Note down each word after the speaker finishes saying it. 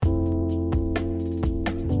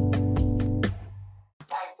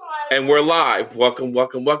And we're live. Welcome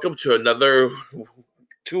to another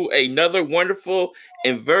wonderful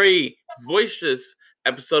and very voicious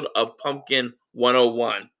episode of Pumpkin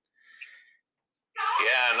 101.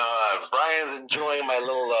 Yeah, and Brian's enjoying my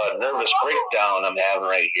little nervous breakdown I'm having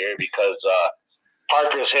right here because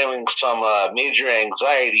Parker's having some major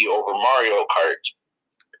anxiety over Mario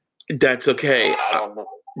Kart. That's okay. I don't know.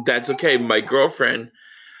 That's okay. My girlfriend,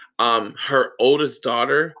 her oldest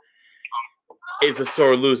daughter is a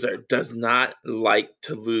sore loser. Does not like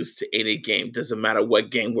to lose to any game. Doesn't matter what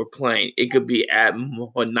game we're playing. It could be at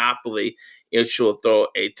Monopoly, and she'll throw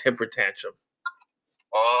a temper tantrum.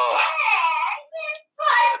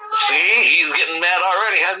 See, he's getting mad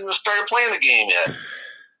already. Hasn't even started playing the game yet.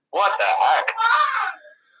 What the heck?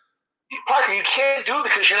 Parker, you can't do it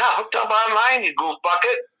because you're not hooked up online, you goof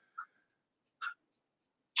bucket.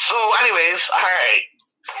 So, anyways, all right.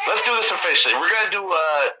 Let's do this officially. We're going to do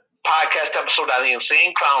a podcast episode on the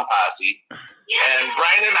Insane Clown Posse. And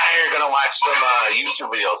Brian and I are going to watch some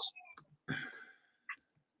YouTube videos.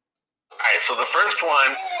 All right, so the first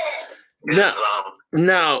one is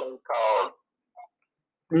called...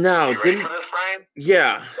 No, you ready for this, Brian?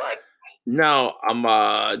 Yeah. Go ahead. No,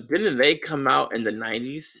 didn't they come out in the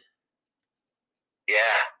 90s? Yeah.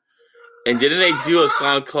 And didn't they do a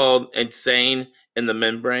song called Insane in the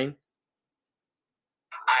Membrane?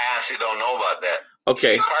 I honestly don't know about that.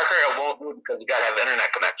 Okay. See, Parker, I won't do it because you got to have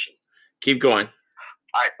internet connection. Keep going.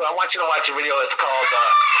 All right, so I want you to watch a video. It's called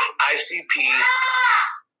ICP,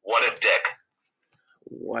 What a Dick.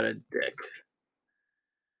 What a dick.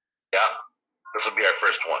 Yeah, this will be our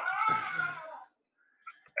first one.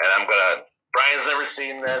 And Brian's never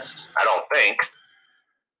seen this, I don't think.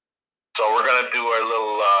 So we're going to do our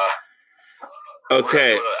little,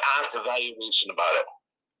 okay. honest evaluation about it.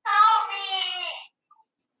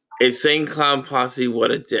 Insane Clown Posse,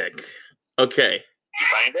 What a Dick. Okay. You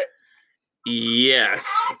find it? Yes.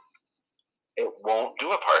 It won't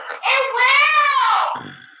do it, Parker. It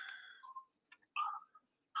will!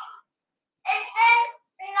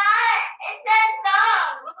 It's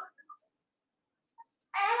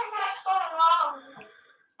dumb.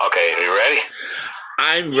 Okay, are you ready?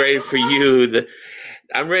 I'm ready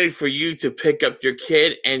for you to pick up your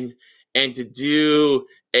kid and to do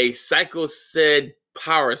a Psycho Sid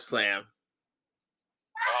power slam.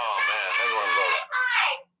 Oh man, everyone's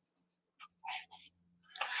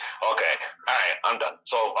over. Okay, all right, I'm done.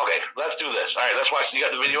 So, okay, let's do this. All right, let's watch. You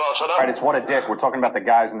got the video all set up? All right, it's What a Dick. We're talking about the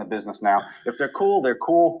guys in the business now. If they're cool, they're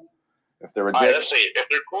cool. If they're a dick, all right, let's see. If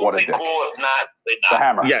they're cool, say cool. If not, they not. The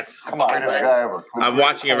Hammer. Yes. Come on, man. I'm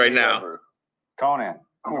watching it right now. Conan.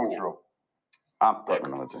 Cool. I'm putting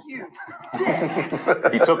another dick.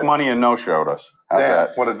 He took money and no-showed us. How's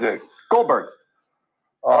that? What a dick. Goldberg.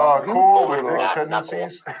 Cool with dick That's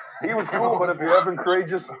tendencies. He was cool, but if you're Evan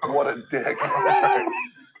Courageous, what a dick.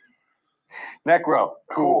 Necro.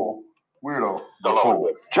 Cool. Weirdo.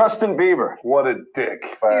 Cool. Justin Bieber. What a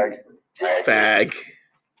dick, fag. Fag.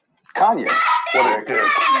 Kanye. What a dick.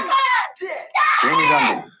 Jamie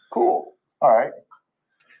Dundee. Cool. All right.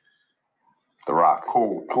 The Rock.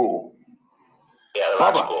 Cool. Yeah,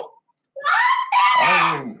 that's Bubba. cool.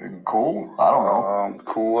 Cool. I don't know.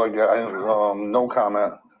 Cool. I guess. No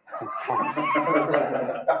comment.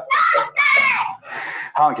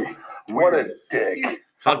 Honky. What a dick.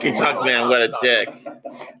 Honky Tonk Man, what a dick.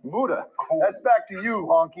 Muda. That's back to you,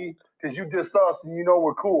 Honky, because you dissed us and you know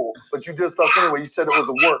we're cool, but you dissed us anyway. You said it was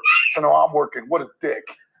a work, so now I'm working. What a dick,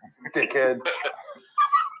 dickhead.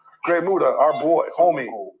 Great Muda, our boy, homie.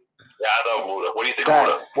 Yeah, I know Muda. What do you think, Taz.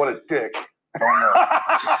 Muda? What a dick.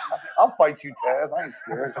 I'll fight you, Taz. I ain't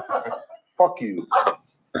scared. Fuck you.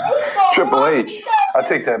 Triple H. I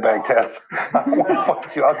take that back, Taz. I won't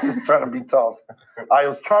fight you. I was just trying to be tough. I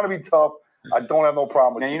was trying to be tough. I don't have no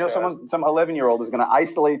problem with Now, you. you know, Taz. some 11-year-old is going to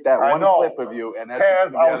isolate that I one know. clip of you. And that's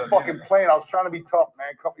Taz, I was fucking playing. I was trying to be tough,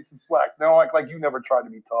 man. Cut me some slack. Don't act like you never tried to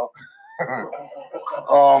be tough.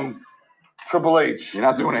 Triple H. You're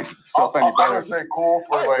not doing it I'm yourself any gonna better. say cool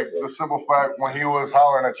for like the simple fact when he was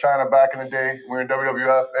hollering at China back in the day, we were in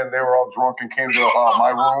WWF and they were all drunk and came to my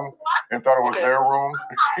room and thought it was their room.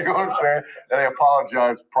 You know what I'm saying? And they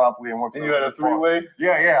apologized promptly and went. And you had a three-way?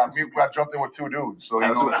 Yeah. I jumped in with two dudes. So you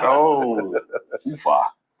know. Oh, Ufa.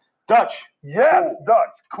 Dutch. Yes, cool.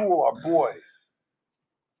 Dutch. Cool, our boy.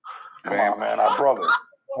 Come on, man, our brother.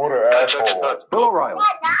 What an asshole. Bill O'Reilly.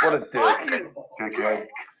 What a dick. Dickhead.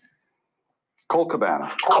 Colt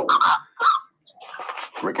Cabana. Cool.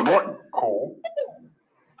 Ricky Morton. Cool.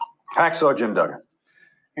 Hacksaw Jim Duggan.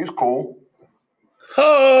 He's cool.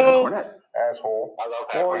 Oh. Cornette. Asshole. I love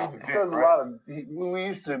that. Well, he says a lot of. We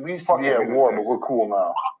used to be at war, but we're cool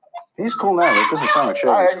now. He's cool now. It doesn't sound like shit.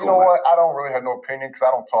 You know what? I don't really have no opinion because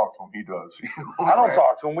I don't talk to him. He does. I don't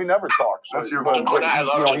talk to him. We never talked. That's your but, vote. but, I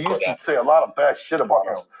love he him for used to that. say a lot of bad shit about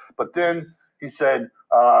us. But then he said,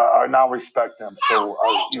 I now respect them. So,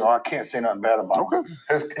 I can't say nothing bad about him.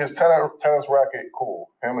 His tennis racket, cool.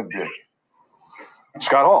 Him and Dick.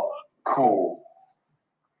 Scott Hall. Cool.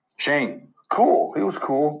 Shane. Cool. He was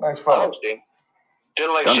cool. Nice I fellow. like Shane.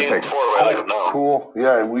 Didn't like Undertaker. Shane before, but I like him now. Cool.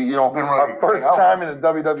 Yeah, Didn't really our first hang out. time in the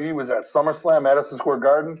WWE was at SummerSlam, Madison Square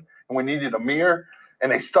Garden, and we needed a mirror, and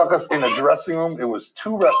they stuck us in the dressing room. It was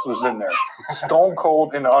 2 wrestlers in there, Stone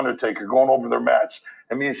Cold and The Undertaker, going over their match,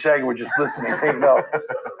 and me and Shaggy were just listening, hanging out.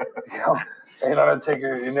 And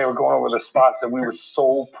Undertaker, and they were going over their spots, and we were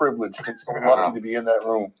so privileged and so lucky to be in that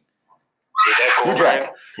room. Is that cool, New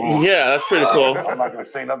Jack. Ryan? Yeah, that's pretty cool. I'm not gonna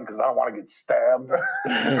say nothing because I don't want to get stabbed.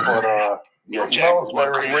 But yeah, Jack smells was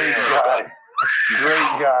very great crazy. guy.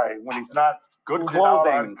 Great guy. When he's not Good oozing out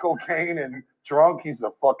clothing. on cocaine and drunk, he's a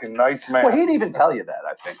fucking nice man. Well, he'd even tell you that,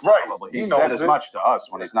 I think. Right. Probably. He He knows said as it. much to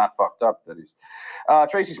us when he's not fucked up that he's.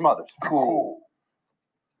 Tracy Smothers. Cool.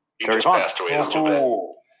 He Terry just Funk. passed away. That's too bad.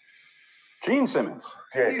 Cool. Gene Simmons.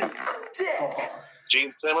 Dick.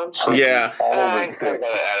 Gene Simmons? Yeah. All over I his got dick.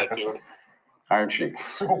 an attitude. Iron Sheik.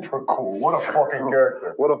 Super cool. What a fucking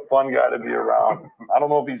character. What a fun guy to be around. I don't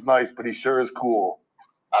know if he's nice, but he sure is cool.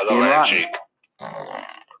 I love Ian Iron Rotten.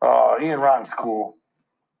 Sheik. Ian Rotten's cool.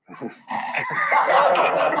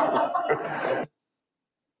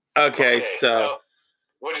 Okay, so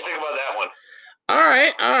what do you think about that one?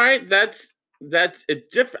 all right. That's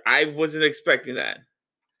it. Different. I wasn't expecting that.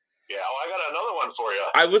 Yeah, I got another one for you.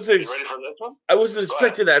 I wasn't. You ready for this one? I wasn't Go ahead.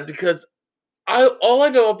 expecting that because all I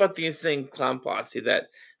know about the Insane Clown Posse that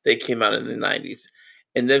they came out in the '90s,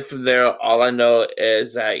 and then from there, all I know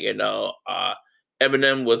is that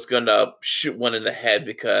Eminem was gonna shoot one in the head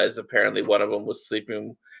because apparently one of them was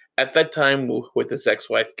sleeping at that time with his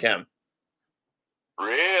ex-wife Kim.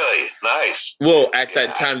 Really? Nice. Well, at that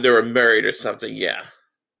Yeah. time they were married or something. Yeah.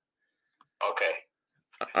 Okay.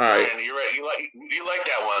 All right. Ryan, you like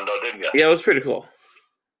that one though, didn't you? Yeah, it was pretty cool.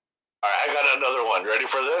 All right, I got another one. Ready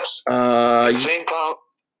for this? Insane Clown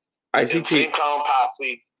ICP.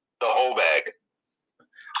 Posse, the whole bag.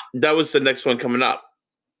 That was the next one coming up.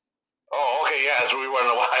 Oh, okay, yeah. So we want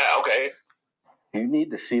to. Okay. You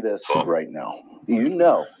need to see this Oh. right now. You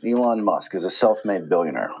know Elon Musk is a self-made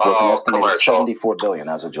billionaire with Oh, an estimated commercial. $74 billion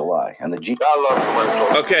as of July. And the G. I love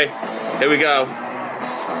commercials. Okay, here we go.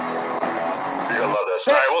 I love this.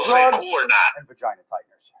 All Sex, right, we'll say drugs, cool or not. and vagina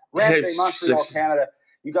tighteners. Ramsey, Yes, Montreal, yes. Canada.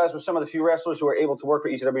 You guys were some of the few wrestlers who were able to work for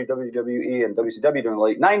ECW, WWE, and WCW during the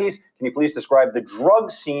late 90s. Can you please describe the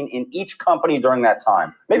drug scene in each company during that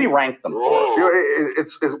time? Maybe rank them for us. You know,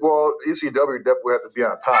 it's well, ECW definitely had to be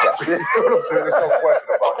on top. You know what I'm saying? There's no question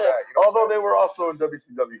about that. You know? Although they were also in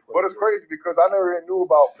WCW. But it's crazy because I never even knew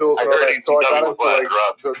about pills I and all heard that, so I got ECW into was like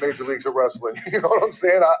drugs. the major leagues of wrestling. You know what I'm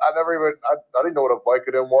saying? I never even I didn't know what a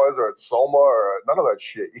Vicodin was or a Soma or none of that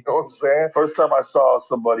shit. You know what I'm saying? First time I saw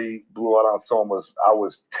somebody blew out on Somas, I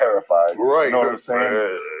was terrified. Right. You know what I'm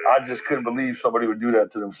saying? I just couldn't believe somebody would do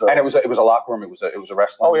that to themselves. And it was a locker room. It was a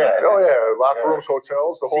wrestling. Oh, yeah. Oh yeah, locker rooms,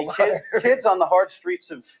 hotels, the whole See, kids on the hard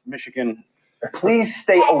streets of Michigan, please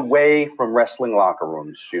stay away from wrestling locker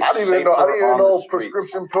rooms. You're I didn't even safer know on the streets.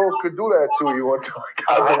 prescription pills could do that to you until I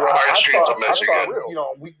got On the around. hard streets of I Michigan. thought real. You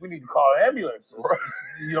know, we need to call an ambulance.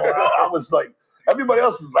 You know, I was like, everybody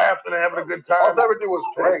else was laughing and having a good All time. I ever did was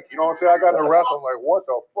drink. You know what I'm saying? I got in the wrestling, like, what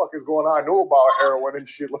the fuck is going on? I knew about heroin and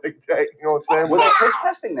shit like that. You know what I'm saying? Were they piss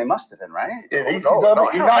testing? They must have been, right? In No, ECW?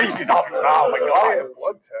 no, Not ECW. Oh, my I God. had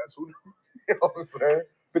blood tests. You know what I'm saying?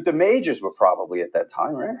 But the majors were probably at that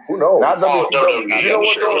time, right? Who knows? Not Oh, WCW. WWE. You know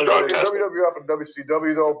what, Sure, though? drug In testing. WWF and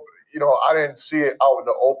WCW, though, you know, I didn't see it out in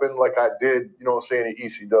the open like I did, you know what I'm saying, in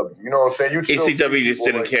ECW. You know what I'm saying? You'd still see ECW just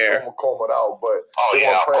people, didn't like, care. combing out, but Oh, they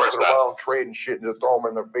yeah, weren't of course prancing not. around, trading shit, and just throw them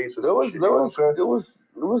in their faces. There and was shit, you know what I'm saying? it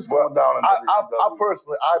was going down in I WCW.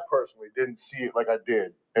 personally didn't see it like I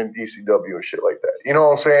did in ECW and shit like that. You know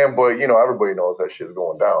what I'm saying? But you know, everybody knows that shit's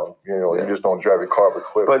going down. You know, Yeah. you just don't drive your car over a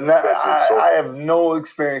cliff. But now, That shit's so- I have no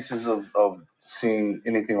experiences of seeing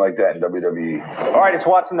anything like that in WWE. All right, it's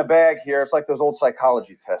what's in the bag here. It's like those old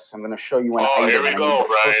psychology tests. I'm going to show you an Oh, item. here we and I go, need the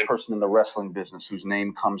Brian. first person in the wrestling business whose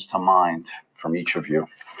name comes to mind from each of you.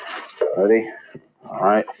 Ready? All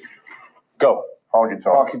right. Go. honky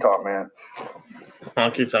tonk. Honky tonk, man.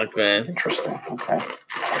 Honky tonk man. Interesting. Okay.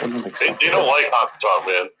 Didn't They, expect they don't like Honky Tonk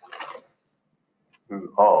Man.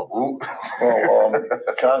 Oh,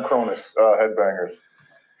 John Cronus, headbangers.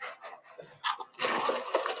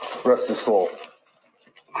 rest his soul.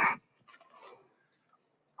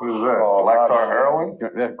 Who's that? Black tar heroin?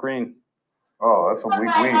 Yeah, green. Oh, that's some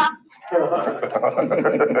weak weed.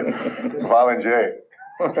 Violent J.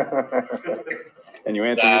 And you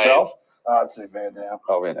answer Nice. yourself? I'd say Van Dam.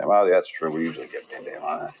 Oh, Van Dam. Well, that's true. We usually get Van Dam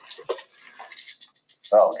on that.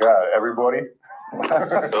 Oh God, everybody.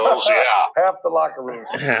 Those, yeah. Half the locker room.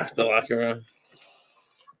 Half the locker room.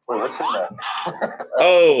 Wait, what's in that?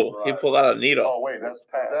 Oh, he pulled out a needle. Oh wait, is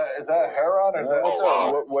that heroin or is that?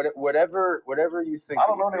 Oh, wow. Whatever you think. I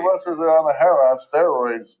don't know any wrestlers that are on the heroin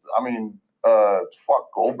steroids. I mean,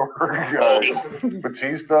 fuck Goldberg,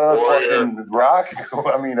 Batista, Warrior. fucking Rock.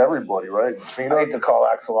 I mean, everybody, right? I Cena. hate to call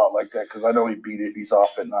Axel out like that because I know he beat it. He's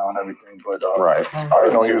off it now and everything. But Right. I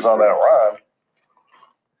didn't know he was on that ride.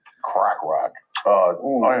 Crack Rock.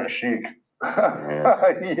 Iron Sheik.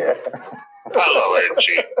 yeah. I love Iron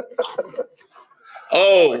Sheik.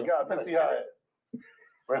 Oh my Oh, God, Missy Hyatt.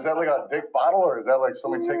 Or is that like a dick bottle, or is that like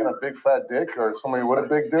somebody taking a big fat dick, or somebody with a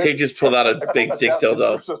big he dick? just pulled out a big dick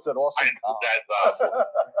dildo. Said awesome. That's awesome.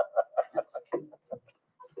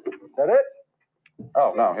 That it?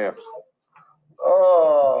 Oh, no, here.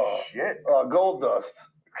 Oh, Shit. Gold Dust.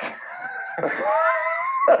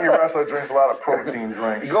 Your wrestler drinks a lot of protein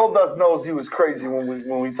drinks. Gold Dust knows he was crazy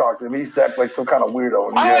when we talked to him. He used to act like some kind of weirdo.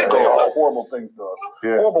 And he Yeah. used to say all horrible things to us.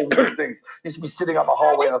 Yeah. Horrible, weird things. He used to be sitting on the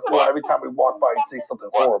hallway on the floor. Every time we walk by, he'd say something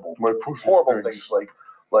horrible. My pussy Horrible stinks. things like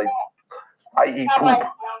I eat poop.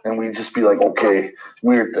 And we'd just be like, okay,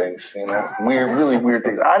 weird things, you know, really weird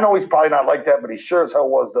things. I know he's probably not like that, but he sure as hell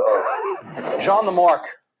was to us. Jean the Mark.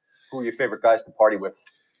 Who are your favorite guys to party with?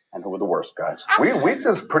 And who were the worst guys? We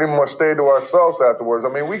just pretty much stayed to ourselves afterwards. I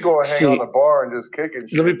mean, we go and hang See, out in the bar and just kick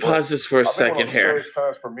it. Let me pause this for a second here. The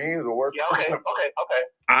times for me, the worst. Yeah, okay.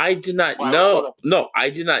 I did not Why, know. No, I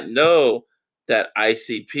did not know that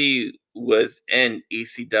ICP was in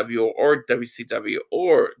ECW or WCW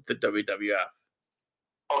or the WWF.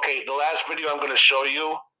 Okay, the last video I'm going to show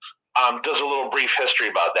you does a little brief history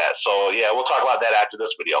about that. So, yeah, we'll talk about that after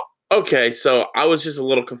this video. Okay, so I was just a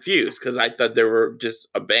little confused because I thought they were just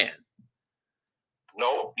a band.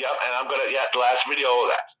 No, yep, and I'm going to, the last video,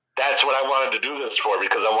 that's what I wanted to do this for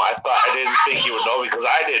because I didn't think you would know because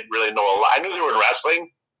I didn't really know a lot. I knew they were in wrestling,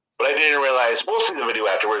 but I didn't realize. We'll see the video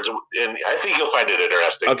afterwards, and I think you'll find it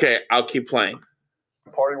interesting. Okay, I'll keep playing.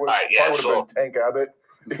 Party would All right, yeah, have been Tank Abbott.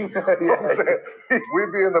 You know what I'm saying?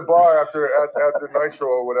 We'd be in the bar after Nitro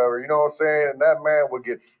or whatever, you know what I'm saying? And that man would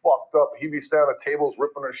get fucked up. He'd be standing at tables,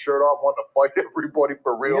 ripping his shirt off, wanting to fight everybody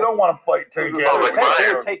for real. You don't want to fight Tank Oh, Abbott. my God.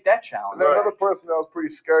 They would take that challenge. And then another person that was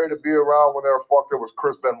pretty scary to be around when they were fucked up was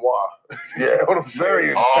Chris Benoit. You know what I'm saying? Very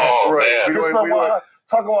intense. Oh, Right. man. We Chris don't- we don't- Benoit,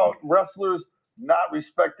 talk about wrestlers not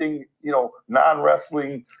respecting,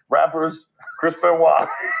 non-wrestling rappers. Chris Benoit.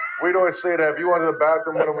 We'd always say that if you went to the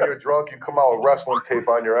bathroom with him when you're drunk, you come out with wrestling tape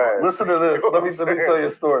on your ass. Listen to this. Let me tell you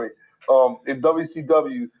a story. In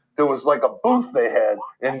WCW, there was like a booth they had,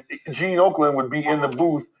 and Gene Oakland would be in the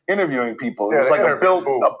booth interviewing people. It Yeah, was the like a interview built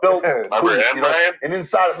booth. booth, Remember him, Brian? and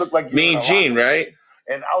inside it looked like you were Mean in a Gene, locker room. right?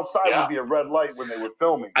 And outside Yeah. would be a red light when they were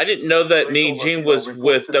filming. I didn't know that They Mean told us, Gene was we go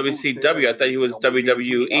with to the booth WCW. there, I thought he was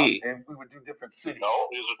WWE. And we would do different cities. No,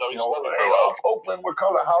 he was with You know, WCW. hey, Oakland, we're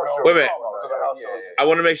coming to house show. Wait a minute. To the house shows. I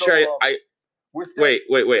want to make sure I We're still- wait.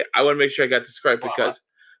 I want to make sure I got this correct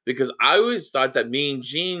because I always thought that Mean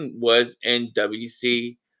Gene was in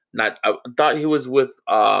WC. I thought he was with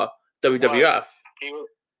WWF. He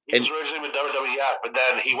was originally with WWF, but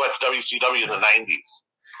then he went to WCW in the 90s.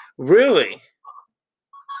 Really?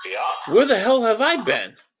 Yeah. Where the hell have I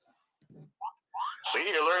been? See,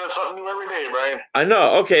 you're learning something new every day, Brian. I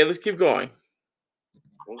know. Okay, let's keep going.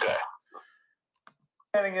 Okay.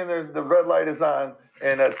 Standing in there, the red light is on,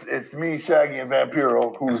 and it's me, Shaggy, and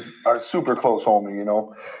Vampiro, who's our super close homie,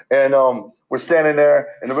 And we're standing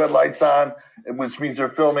there, and the red light's on, which means they're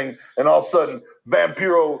filming, and all of a sudden,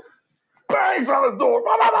 Vampiro bangs on the door,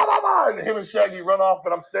 blah, blah, blah, blah, blah, and him and Shaggy run off,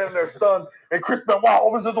 and I'm standing there stunned, and Chris Benoit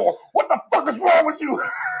opens the door. What the fuck is wrong with you?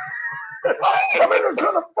 I'm in there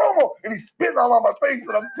trying to promo, and he's spitting all on my face,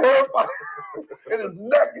 and I'm terrified. And his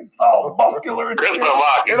neck is all muscular and Chris shit.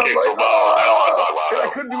 Benoit can And I'm kick like, some balls. I don't want to talk about and I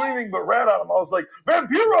him. couldn't do anything but rat on him. I was like,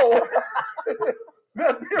 Vampiro!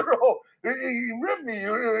 Vampiro! He ripped me.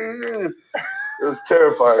 It was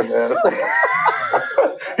terrifying, man.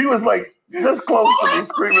 He was like this close to me,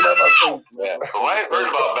 screaming at my face. Yeah. But when I heard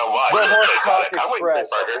about Benoit, The I was Horsecock like, I'm waiting Express.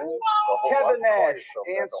 for Parker. Kevin Nash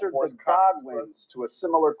answered the Godwins to a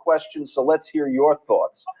similar question, so let's hear your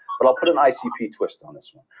thoughts. But I'll put an ICP twist on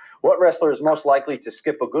this one. What wrestler is most likely to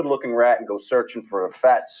skip a good-looking rat and go searching for a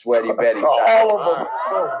fat, sweaty Betty? All of them.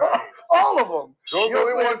 All of them. Those You know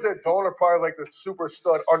only what I'm ones that don't are probably like the super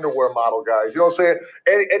stud underwear model guys. You know what I'm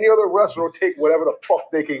saying? Any other wrestler will take whatever the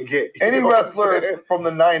fuck they can get. Any You know what I'm wrestler saying? from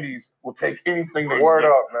the 90s will take anything they Word can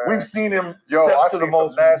get. up, man. We've seen him Yo, step I to the seen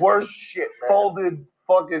most some nasty worst shit, man. folded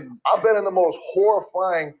fucking. I've been in the most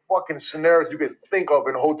horrifying fucking scenarios you could think of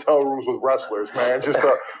in hotel rooms with wrestlers, man. Just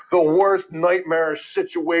the worst nightmarish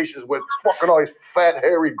situations with fucking all these fat,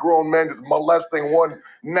 hairy, grown men just molesting one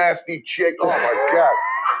nasty chick. Oh my God.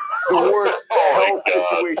 The worst health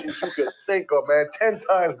situations you could think of, man. 10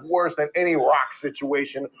 times worse than any rock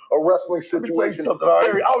situation, a wrestling Let me tell you situation. something, all right?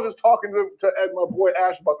 Harry, I was just talking to Ed, my boy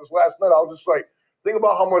Ash, about this last night. I was just like, think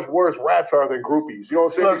about how much worse rats are than groupies. You know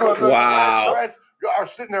what I'm saying? Look, Because look, Wow. Rats are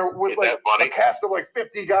sitting there with Isn't like that funny? a cast of like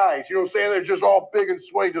 50 guys. You know what I'm saying? They're just all big and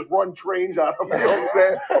sweaty, just run trains on them. You know what I'm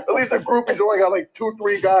saying? At least the groupies only got like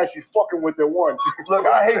 2-3 guys she's fucking with at once. Look,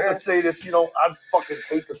 I hate to say this, you know, I fucking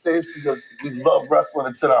hate to say this because we love wrestling,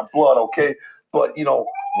 it's in our blood, okay? But, you know,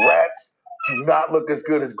 rats do not look as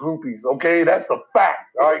good as groupies, okay? That's a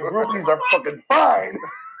fact, all right? Groupies are fucking fine.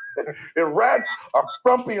 And rats are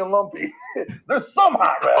frumpy and lumpy. There's some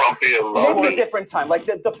hot rats. Frumpy and Maybe a lumpy. different time. Like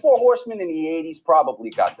the Four Horsemen in the 80s probably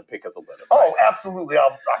got the pick of the litter. Oh, absolutely. I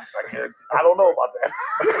don't know about that.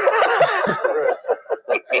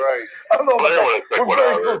 Right. I don't know about Flair that. would've picked We're one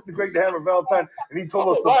very out. close to Greg the Hammer Valentine, and he told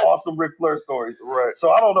us some What? awesome Ric Flair stories. Right.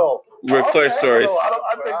 So I don't know. Ric Flair stories.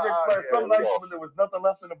 I think Ric Flair, some Yeah, nights when there was nothing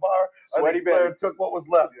left in the bar, I Sweaty think Flair Betty. took what was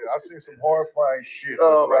left. Yeah, I've seen some horrifying shit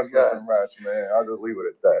Oh, with my wrestlers God. and rats, man. I'll just leave it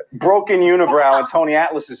at that. Broken Unibrow and Tony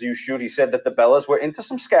Atlas's U-Shoot, he said that the Bellas were into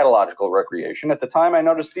some scatological recreation. At the time, I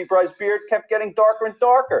noticed Deep Rye's beard kept getting darker and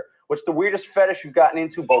darker. What's the weirdest fetish you've gotten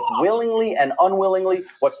into, both willingly and unwillingly?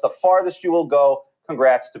 What's the farthest you will go?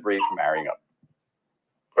 Congrats to Bree for marrying up.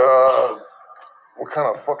 What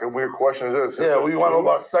kind of fucking weird question is this? Yeah, we want to know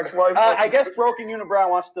about sex life? I guess Broken Unibrow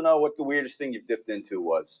wants to know what the weirdest thing you've dipped into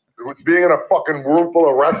was. It's being in a fucking room full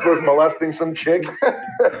of wrestlers molesting some chick.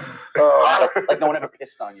 Like no one ever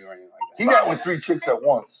pissed on you or anything like He that. got with 3 chicks at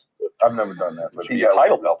once. I've never done that, but Should he be a got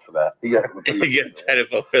title belt for that. He got with 3 You get a chicks.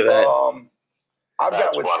 title for that. I've got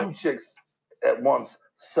That's with funny. 2 chicks at once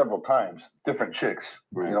several times, different chicks.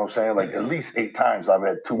 Right. You know what I'm saying? Like at least 8 times I've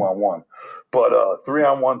had 2-on-1. But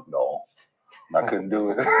 3-on-1, no. I couldn't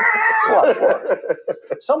do it. It's a lot of work.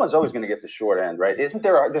 Someone's always going to get the short end, right? Isn't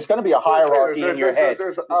there? There's going to be a hierarchy in your head.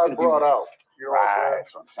 There's an It's gonna odd be- brought out. You know what I'm Right, saying?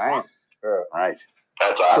 that's what I'm saying. Yeah. Right.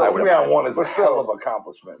 That's So odd. 3-on-1 is a But still- hell of an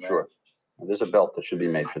accomplishment, man. Sure. There's a belt that should be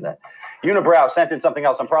made for that. Unibrow sent in something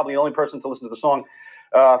else. I'm probably the only person to listen to the song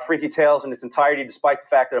Freaky Tales in its entirety, despite the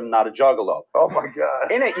fact that I'm not a juggalo. Oh my God.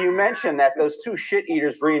 In it, you mentioned that those 2 shit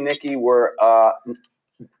eaters, Bree and Nikki, were,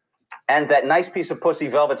 and that nice piece of pussy,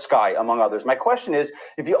 Velvet Sky, among others. My question is,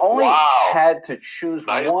 if you only Wow. had to choose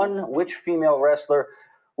Nice. one, which female wrestler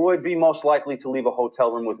would be most likely to leave a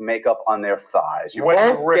hotel room with makeup on their thighs? You Wendy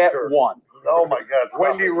won't get Richter. one. Oh my God. Stop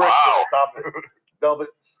Wendy it. Richter. Wow. Stop it. Velvet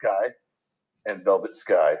Sky and Velvet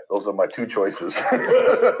Sky. Those are my 2 choices.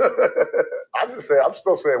 I'm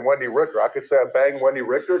still saying Wendy Richter. I could say I banged Wendy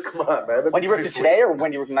Richter. Come on, man. That'd Wendy be Richter pretty today or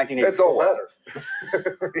Wendy Richter sweet. It don't 1984? matter.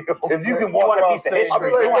 You know what If I'm you saying? can walk want a around piece of saying, history. I'll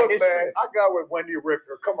be like, You want look, history. man, I got with Wendy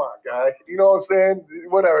Richter. Come on, guy. You know what I'm saying?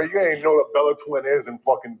 Whatever. You ain't know what Bella Twin is in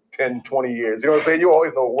fucking 10, 20 years. You know what I'm saying? You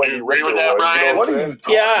always know what Wendy You agree Richter with that, was. You know Brian? what What I'm are saying? you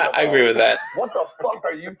talking Yeah, about? I agree with that. What the fuck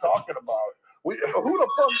are you talking about? Who the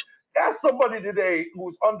fuck? Ask somebody today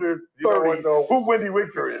who's under You know 30 what, though? who Wendy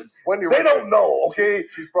Richter is. Wendy They Richter. don't know, okay?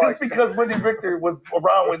 She's probably Just because Wendy Richter was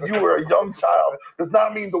around when you were a young child does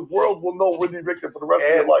not mean the world will know Wendy Richter for the rest of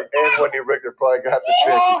your life. and Wendy Richter probably got some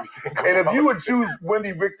chicks. And if you would choose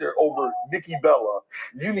Wendy Richter over Nikki Bella,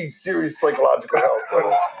 you need serious psychological help,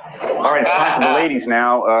 brother. All right, it's time for the ladies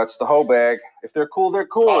now. It's the hoe bag. If they're cool, they're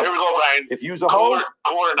cool. Oh, here we go, Brian. If you's a hoe,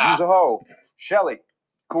 Cooler or not? use a hoe. Shelly,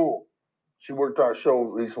 Cool. She worked on our show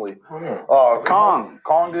recently. Kong.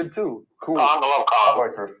 Kong did too. Cool. Kong, I love I Kong.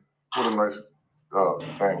 like her. What a nice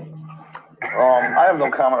thing. I have no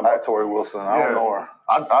comment about Tori Wilson. I don't know her.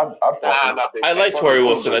 I'd fuck Nah, her. nothing. I like Tori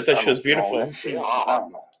Wilson. I thought she was I beautiful. don't know. I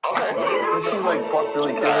don't know. Okay. Did she like fuck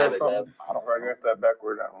Billy Kay or something? I don't know. I got that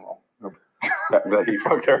backward. I don't know. That he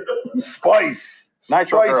fucked her. Spice.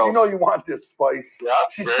 Nitro Spice, Girls. you know you want this, Spice. Yeah,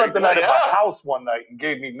 She very spent the good, night at my yeah. house one night and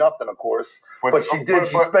gave me nothing, of course. But she did.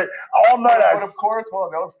 She spent all night. But of course, well,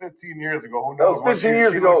 that was 15 years ago. Who That knows was what 15 she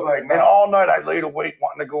years ago. looks like And now. all night I laid awake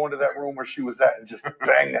wanting to go into that room where she was at and just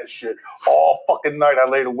bang that shit. All fucking night I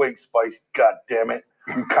laid awake, Spice. God damn it.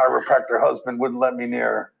 You chiropractor husband wouldn't let me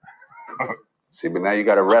near her. See, but now you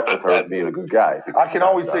got to rep with her being a good guy. I can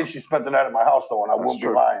always say she spent the night at my house, though, and I That's won't be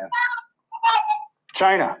true. lying.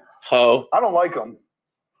 China. Ho. I don't like him.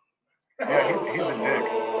 Yeah, he's a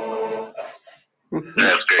dick.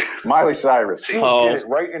 That's great. Miley Cyrus. She would Oh. get it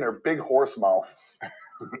right in her big horse mouth.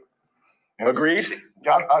 Agreed.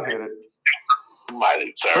 I'd hit it.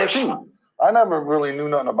 Miley Cyrus. 13. I never really knew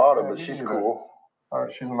nothing about her, but she's cool.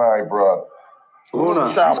 She's an alright broad.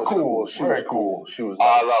 Luna. Sean She's was cool. She was cool. She was Oh,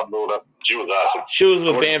 I nice. love Luna. She was awesome. She was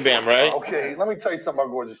with Bam Bam, right? Okay, let me tell you something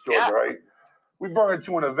about Gorgeous Georgia, Yeah. right? We brought her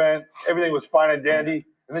to an event. Everything was fine and dandy.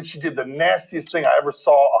 And then she did the nastiest thing I ever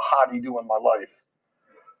saw a hottie do in my life.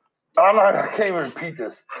 I can't even repeat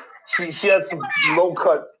this. She had some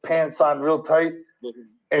low-cut pants on real tight.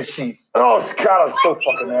 And God, it was so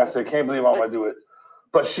fucking nasty. I can't believe I'm going to do it.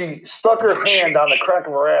 But she stuck her hand on the crack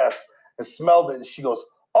of her ass and smelled it. And she goes,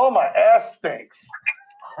 oh, my ass stinks.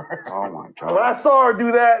 Oh my When I God. saw her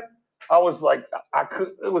do that, I was like,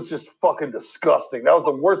 it was just fucking disgusting. That was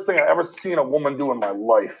the worst thing I ever seen a woman do in my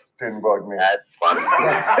life. Didn't bug me. That's funny.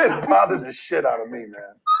 It bothered the shit out of me,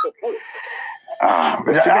 man.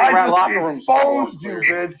 There's too many I around just locker rooms. exposed you,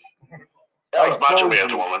 bitch. That was Macho exposed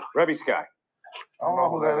Man's you. woman. Rebby Sky. I don't know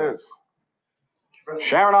who that is.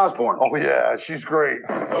 Sharon Osbourne. Oh yeah, she's great.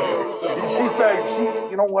 She said,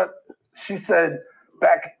 you know what? She said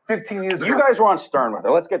back 15 years ago. You guys were on Stern with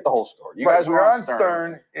her. Let's get the whole story. You guys we were on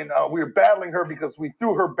Stern, and we were battling her because we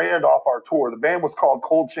threw her band off our tour. The band was called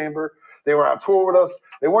Cold Chamber. They were on tour with us.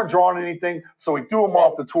 They weren't drawing anything, so we threw them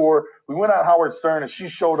off the tour. We went on Howard Stern, and she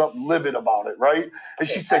showed up livid about it, right? And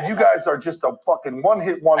she said, you guys are just a fucking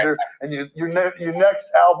one-hit wonder, and your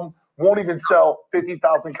next album won't even sell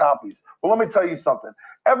 50,000 copies. Well, let me tell you something.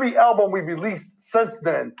 Every album we've released since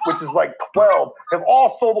then, which is like 12, have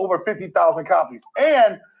all sold over 50,000 copies.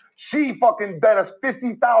 And she fucking bet us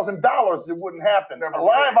 $50,000 it wouldn't happen.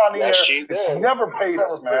 Live on the Yes, air, she and did. she never paid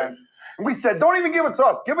us, man. And we said, don't even give it to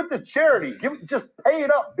us. Give it to charity. Just pay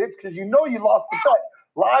it up, bitch, because you know you lost the bet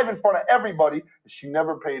live in front of everybody. And she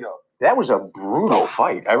never paid up. That was a brutal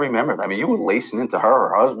fight. I remember that. I mean, you were lacing into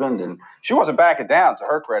her husband, and she wasn't backing down, to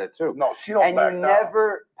her credit, too. No, she don't And back you down.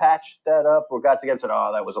 never patched that up or got together and said,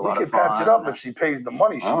 oh, that was a We lot can of fun. patch it up if she pays the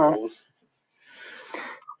money she All right. owes.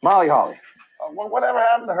 Molly Holly. Whatever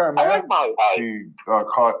happened to her, I man? like Molly Holly. She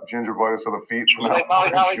caught gingivitis of the feet from You like Molly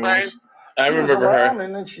her Holly, shoes. Brian? I She was remember her. around,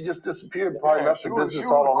 and then she just disappeared. Probably left she the was business a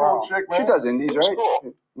all cool around. chick, man. She does indies, right?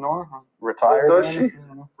 Cool. Nora? Retired? Does she?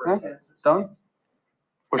 Huh? Done?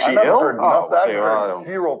 Was I she never ill? heard Oh, nothing. I see, haven't heard oh.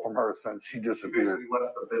 zero from her since she disappeared.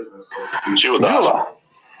 She was awesome. Beulah.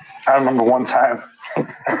 I remember one time. When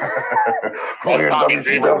we were in Tommy She's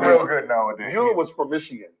Dreamer. doing real WCW. good nowadays. Beulah was from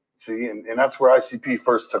Michigan, see, and that's where ICP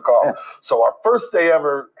first took off. So our first day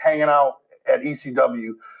ever hanging out at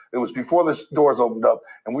ECW, it was before the doors opened up,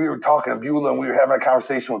 and we were talking to Beulah, and we were having a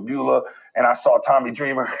conversation with Beulah, and I saw Tommy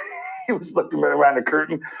Dreamer. He was looking right around the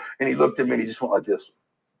curtain, and he looked at me, and he just went like this.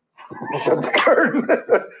 Shut the curtain.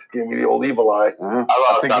 Gave me the old evil eye. Mhm.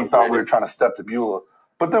 I love think he Tommy thought we Dreamer. were trying to step to Beulah.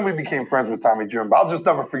 But then we became friends with Tommy Dreamer. But I'll just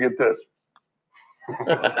never forget this.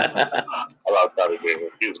 I love Tommy Dreamer.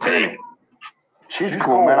 He was great. She's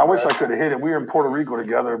cool, man. I wish I could have hit it. We were in Puerto Rico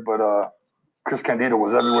together, but Chris Candido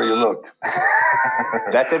was everywhere you looked.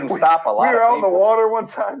 That didn't stop a lot We were of out in the people. water one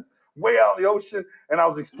time, way out in the ocean, and I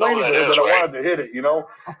was explaining No, to that her is that I right. wanted to hit it, you know?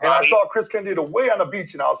 And I saw Chris Candido way on the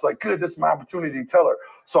beach, and I was like, good, this is my opportunity to tell her.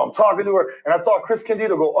 So I'm talking to her, and I saw Chris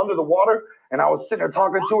Candido go under the water, and I was sitting there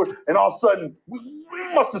talking to her, and all of a sudden, we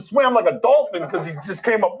must have swam like a dolphin because he just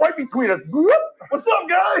came up right between us. What's up,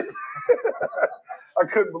 guys? I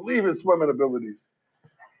couldn't believe his swimming abilities.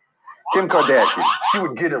 Kim Kardashian. She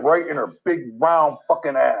would get it right in her big, round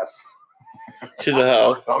fucking ass. She's a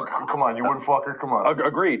hoe. Oh, come on, you wouldn't fuck her? Come on.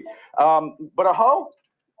 Agreed. But a hoe?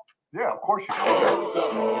 Yeah, of course you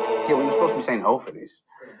can. Yeah, we were supposed to be saying hoe for these.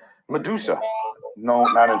 Medusa. No,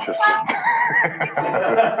 not interested.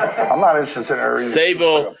 I'm not interested in her either.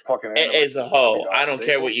 Sable She's like a fucking animal. Is a hoe. I don't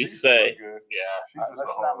care what you say. Yeah. She's just That's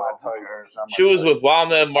a not my hoe. type. That's not my She was type. with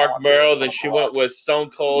Wildman and Mark Merrill, then she went with Stone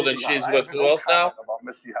Cold, and she's I with have who no else now? comment about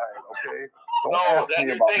Missy Hyatt, okay? Don't No, ask that me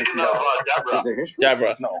you're about thinking Missy of Hyatt. Deborah. Is there history?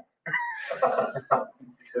 Deborah. No.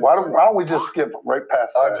 Why don't we just skip right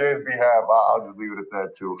past On that? Jay's behalf, I'll just leave it at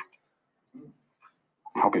that too.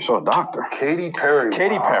 Hope you saw a doctor. Katy Perry.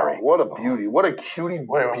 Katy Wow, Perry. What a beauty. What a cutie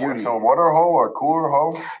Wait, beauty. so water hoe or cooler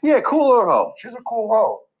hoe? Yeah, cooler hoe. She's a cool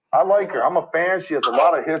hoe. I like her. I'm a fan. She has a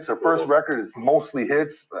lot of hits. Her first record is mostly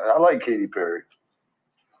hits. I like Katy Perry.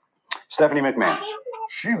 Stephanie McMahon.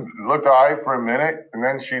 She looked all right for a minute, and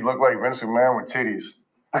then she looked like Vince McMahon with titties.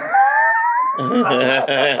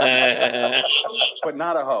 But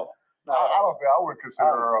not a hoe. I don't think I would consider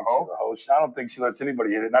her a hoe. She's a hoe. I don't think she lets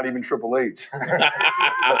anybody hit it, not even Triple H.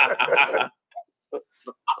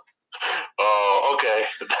 Oh, okay.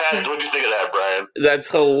 What'd you think of that, Brian? That's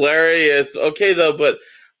hilarious. Okay, though, but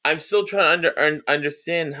I'm still trying to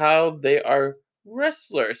understand how they are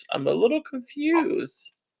wrestlers. I'm a little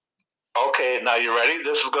confused. Okay, now you ready?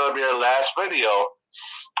 This is going to be our last video.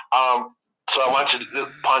 So I want you to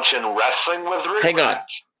punch in wrestling with regret.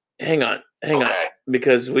 Hang on, Okay.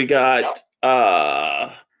 because we got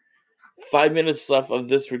 5 minutes left of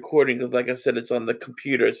this recording. Because, like I said, it's on the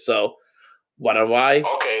computer. So, why don't I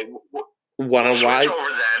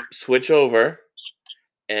switch over,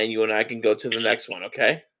 and you and I can go to the next one,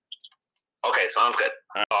 okay? Okay, sounds good.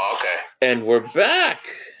 Oh, okay. And we're back.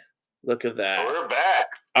 Look at that. We're back.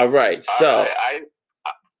 All right, so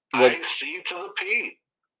I see to the P.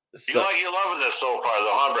 You loving this so far,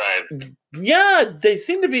 though, huh, Brian? Yeah, they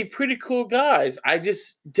seem to be pretty cool guys. I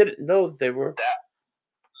just didn't know they were.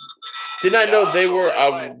 Did not know they were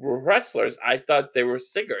wrestlers. I thought they were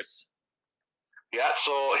singers. Yeah.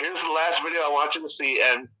 So here's the last video I want you to see,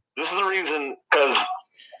 and this is the reason because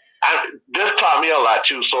this taught me a lot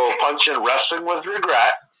too. So punch in wrestling with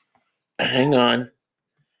regret. Hang on.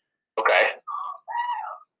 Okay.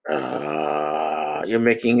 You're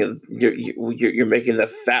making the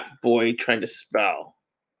fat boy trying to spell.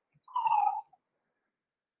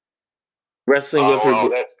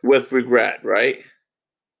 Wrestling with regret, right?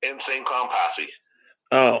 Insane Clown Posse.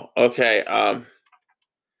 Oh, okay.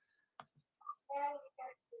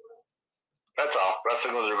 That's all.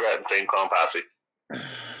 Wrestling with regret, Insane Clown Posse.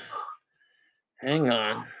 Hang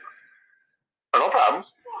on. No problem.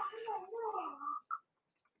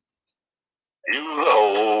 You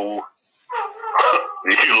know.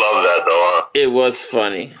 You love that, though, huh? It was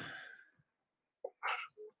funny.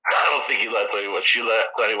 I don't think you let anyone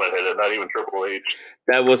hit it, not even Triple H.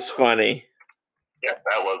 That was funny. Yeah,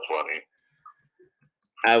 that was funny.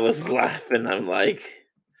 I was laughing. I'm like,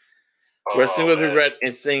 Wrestling with Regret,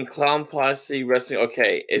 Insane Clown Posse, Wrestling.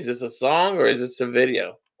 Okay, is this a song or is this a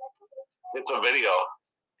video? It's a video.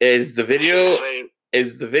 Is the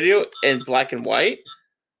video in black and white?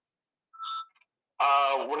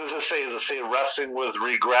 What does it say? Does it say Wrestling with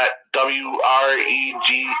Regret?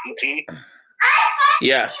 WREGET?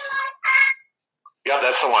 Yes. Yeah,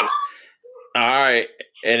 that's the one. All right,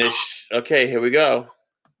 and it's okay. Here we go.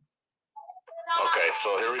 Okay,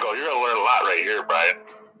 so here we go. You're gonna learn a lot right here, Brian.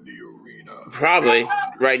 Probably.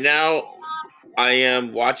 Right now, I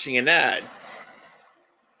am watching an ad.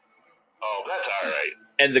 Oh, that's all right.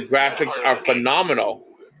 And the graphics are phenomenal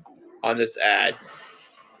on this ad.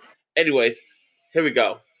 Anyways, here we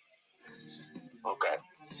go. Okay.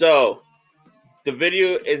 So, the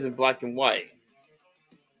video is in black and white.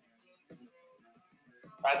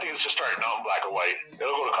 I think it's just starting out in black and white.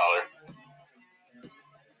 It'll go to color.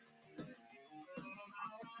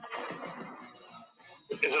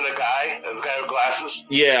 Is it a guy? Is the guy with glasses?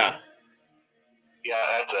 Yeah. Yeah,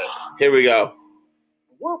 that's it. Here we go.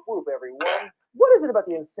 Whoop whoop, everyone. What is it about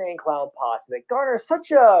the Insane Clown Posse that garners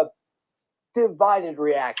such a divided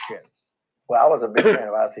reaction? Well, I was a big fan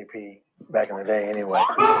of ICP back in the day anyway.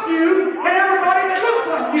 Fuck you and everybody that looks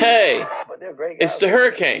like you. Hey, But they're great guys. it's the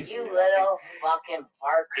Hurricane. You little fucking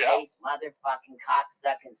fart-faced motherfucking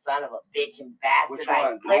cocksucking son of a bitch and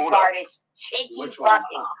bastardized prick artist, cheeky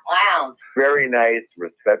fucking clowns. Very nice,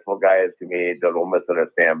 respectful guys to me that will miss their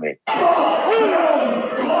family.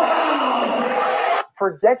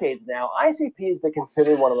 For decades now, ICP has been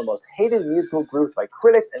considered one of the most hated musical groups by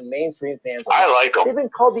critics and mainstream fans. I like them. They've been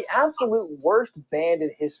called the absolute worst band in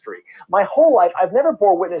history. My whole life, I've never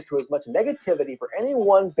bore witness to as much negativity for any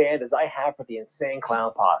one band as I have for the Insane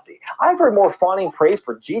Clown Posse. I've heard more fawning praise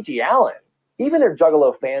for Gigi Allen. Even their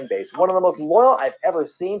Juggalo fan base, one of the most loyal I've ever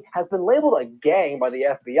seen, has been labeled a gang by the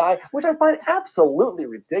FBI, which I find absolutely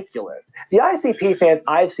ridiculous. The ICP fans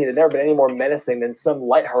I've seen have never been any more menacing than some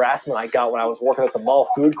light harassment I got when I was working at the mall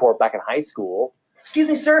food court back in high school. Excuse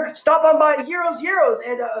me, sir. Stop on by Gyros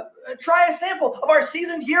and try a sample of our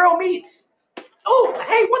seasoned gyro meats. Oh,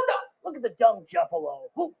 hey, what the? Look at the dumb Juffalo.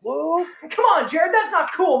 Whoop, whoop. Come on, Jared. That's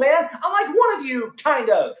not cool, man. I'm like one of you,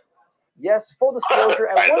 kind of. Yes, full disclosure,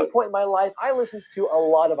 at one point in my life, I listened to a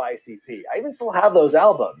lot of ICP. I even still have those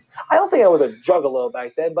albums. I don't think I was a juggalo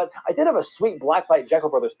back then, but I did have a sweet Blacklight Jekyll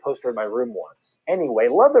Brothers poster in my room once. Anyway,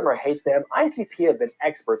 love them or hate them, ICP have been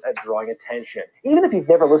experts at drawing attention. Even if you've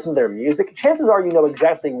never listened to their music, chances are you know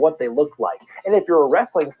exactly what they look like. And if you're a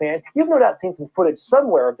wrestling fan, you've no doubt seen some footage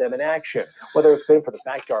somewhere of them in action, whether it's been for the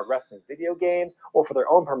Backyard Wrestling video games, or for their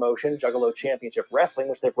own promotion, Juggalo Championship Wrestling,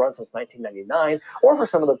 which they've run since 1999, or for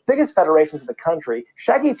some of the biggest federations in the country.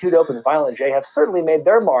 Shaggy 2 Dope and Violent J have certainly made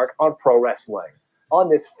their mark on pro wrestling. On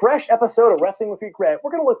this fresh episode of Wrestling with Regret,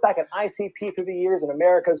 we're going to look back at ICP through the years in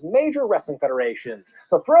America's major wrestling federations.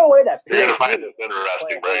 So throw away that You're going to find it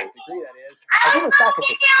interesting, Brian. degree, that is, and we look back at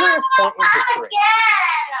this curious point in history.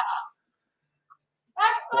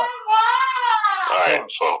 What? All right,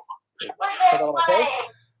 so. Put that on my face?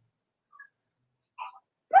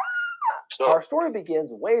 Our story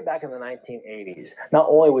begins way back in the 1980s. Not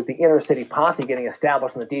only was the Inner City Posse getting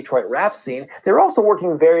established in the Detroit rap scene, they were also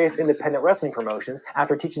working various independent wrestling promotions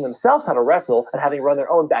after teaching themselves how to wrestle and having run their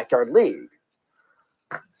own backyard league.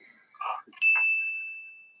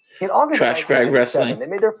 In August Trash of bag 1997, wrestling. they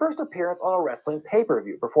made their first appearance on a wrestling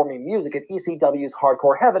pay-per-view, performing music at ECW's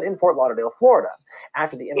Hardcore Heaven in Fort Lauderdale, Florida.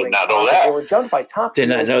 After the in-ring conflict, they were jumped by top Did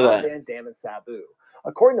not heroes know Rob that. Van Dam and Sabu.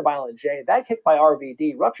 According to Violent J, that kick by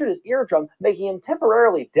RVD ruptured his eardrum, making him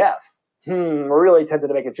temporarily deaf. We're really tempted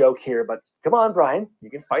to make a joke here, but come on, Brian. You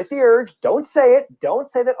can fight the urge. Don't say it. Don't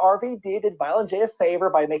say that RVD did Violent J a favor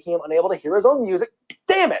by making him unable to hear his own music.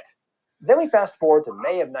 Damn it! Then we fast forward to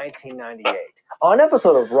May of 1998. On an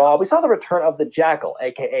episode of Raw, we saw the return of the Jackal,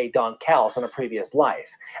 aka Don Callis, in a previous life.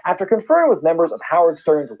 After conferring with members of Howard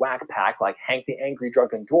Stern's Whack Pack like Hank the Angry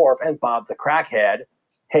Drunken Dwarf and Bob the Crackhead,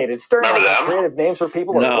 hey, did Stern have creative names for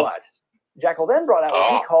people or what? Jackal then brought out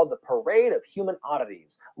what he called the Parade of Human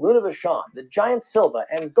Oddities. Luna Vachon, the Giant Silva,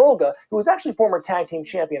 and Golga, who was actually former tag team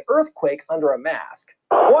champion Earthquake under a mask.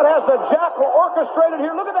 What has the Jackal orchestrated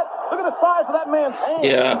here? Look at that! Look at the size of that man's hand.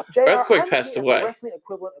 Yeah, JR, Earthquake I'm passed looking at away. the wrestling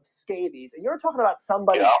equivalent of scabies, and you're talking about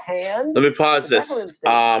somebody's hand. Let me pause The this. Jackal didn't stay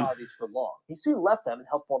with the oddities for long. He soon left them and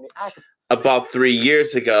helped form the Active. About 3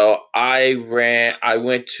 years ago, I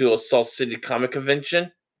went to a Salt City Comic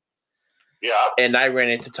Convention. Yeah. And I ran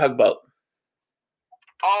into Tugboat.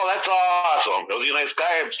 Oh, that's awesome. Was he a nice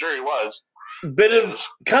guy? I'm sure he was. Bit of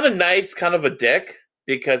kind of nice, kind of a dick,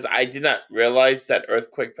 because I did not realize that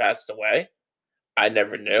Earthquake passed away. I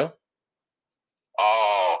never knew.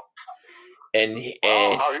 Oh. And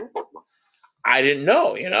how you? I didn't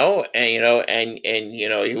know, and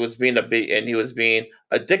he was being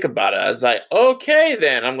a dick about it. I was like, okay,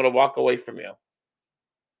 then I'm gonna walk away from you.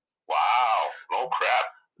 Wow. No crap.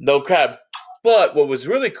 No crap. But what was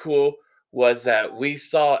really cool was that we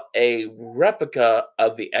saw a replica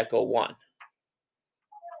of the Echo One.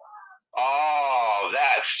 Oh,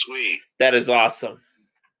 that's sweet. That is awesome.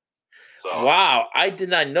 So. Wow, I did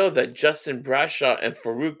not know that Justin Bradshaw and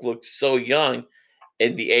Farouk looked so young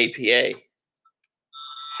in the APA.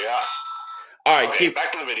 Yeah. All right, okay,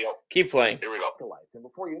 back to the video. Keep playing. Here we go. And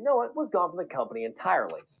before you know it, was gone from the company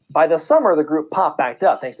entirely. By the summer, the group popped back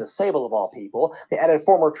up thanks to Sable of all people. They added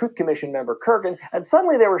former Truth Commission member Kurgan, and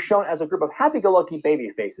suddenly they were shown as a group of happy-go-lucky baby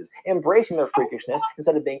faces, embracing their freakishness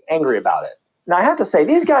instead of being angry about it. Now, I have to say,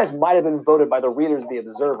 these guys might have been voted by the readers of The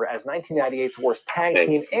Observer as 1998's worst tag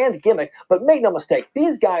team and gimmick, but make no mistake,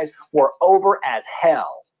 these guys were over as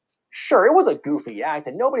hell. Sure, it was a goofy act,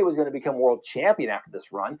 and nobody was going to become world champion after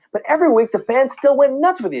this run, but every week the fans still went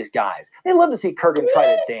nuts for these guys. They loved to see Kurgan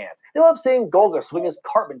try to dance. They loved seeing Golga swing his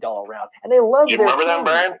Cartman doll around, and they loved their remember that,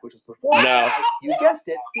 Brian? music, which was performed No. by, you guessed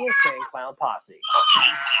it, the Insane Clown Posse.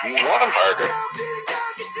 You won, Parker.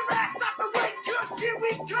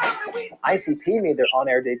 ICP made their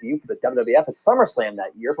on-air debut for the WWF at SummerSlam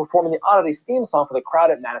that year, performing the Oddities theme song for the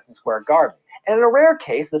crowd at Madison Square Garden. And in a rare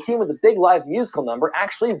case, the team with the big live musical number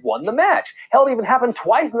actually won the match. Hell, it even happened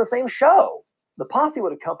twice in the same show. The Posse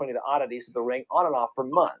would accompany the Oddities to the ring on and off for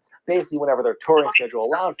months, basically whenever their touring schedule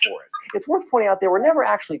allowed for it. It's worth pointing out they were never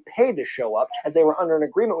actually paid to show up, as they were under an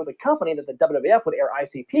agreement with the company that the WWF would air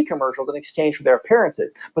ICP commercials in exchange for their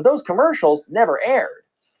appearances. But those commercials never aired.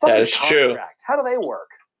 That is true. Contracts. How do they work?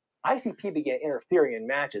 ICP began interfering in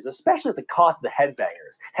matches, especially at the cost of the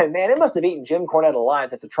Headbangers. And man, it must have eaten Jim Cornette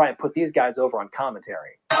alive to try and put these guys over on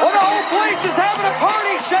commentary. Well, the whole place is having a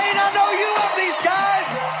party, Shane. I know you love these guys.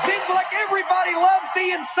 Seems like everybody loves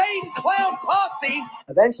the Insane Clown Posse.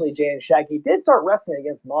 Eventually, Jay and Shaggy did start wrestling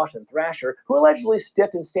against Mosh and Thrasher, who allegedly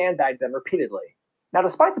stiffed and sandbagged them repeatedly. Now,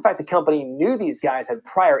 despite the fact the company knew these guys had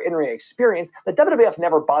prior in-ring experience, the WWF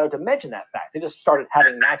never bothered to mention that fact. They just started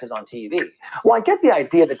having matches on TV. Well, I get the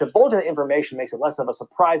idea that divulging the information makes it less of a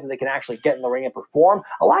surprise that they can actually get in the ring and perform.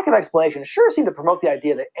 A lack of explanation sure seemed to promote the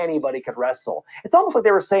idea that anybody could wrestle. It's almost like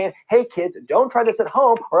they were saying, hey kids, don't try this at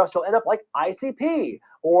home or else you'll end up like ICP,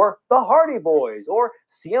 or the Hardy Boys, or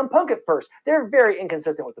CM Punk at first. They're very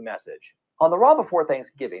inconsistent with the message. On the Raw before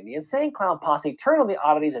Thanksgiving, the Insane Clown Posse turned on the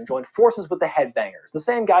Oddities and joined forces with the Headbangers, the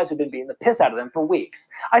same guys who'd been beating the piss out of them for weeks.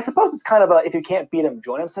 I suppose it's kind of a if you can't beat them,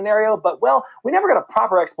 join them scenario, but well, we never got a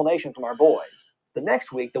proper explanation from our boys. The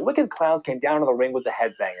next week, the Wicked Clowns came down to the ring with the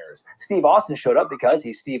Headbangers. Steve Austin showed up because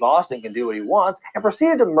he's Steve Austin, can do what he wants, and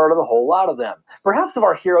proceeded to murder the whole lot of them. Perhaps if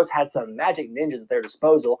our heroes had some magic ninjas at their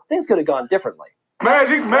disposal, things could have gone differently.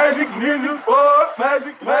 Magic, magic ninjas, what?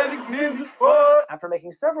 Magic, magic ninjas, what? After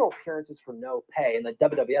making several appearances for no pay and the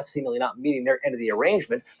WWF seemingly not meeting their end of the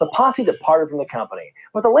arrangement, the posse departed from the company.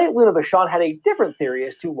 But the late Luna Vachon had a different theory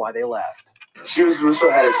as to why they left.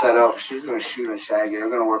 Russo had it set up. She was going to shoot at Shaggy. They were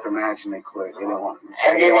going to work a match and they quit. They didn't want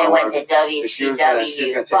And then they went to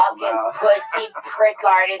WCW, fucking pussy, prick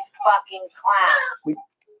artist, fucking clown.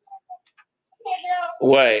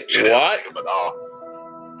 Wait, what?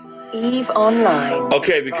 Eve Online.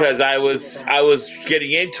 Okay, because I was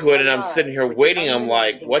getting into it and I'm sitting here waiting. I'm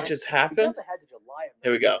like, what just happened?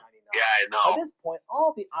 Here we go. Yeah, I know. By this point,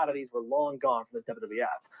 all of the oddities were long gone from the WWF.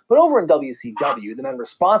 But over in WCW, the men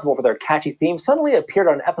responsible for their catchy theme suddenly appeared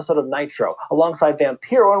on an episode of Nitro alongside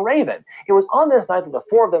Vampiro and Raven. It was on this night that the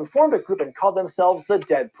four of them formed a group and called themselves the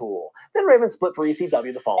Deadpool. Then Raven split for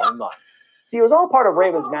ECW the following month. See, it was all part of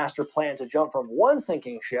Raven's master plan to jump from one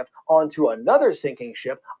sinking ship onto another sinking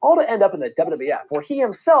ship, all to end up in the WWF, where he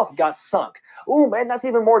himself got sunk. Ooh, man, that's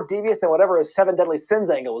even more devious than whatever his 7 Deadly Sins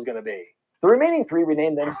angle was going to be. The remaining 3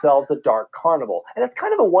 renamed themselves the Dark Carnival, and it's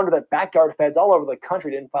kind of a wonder that backyard feds all over the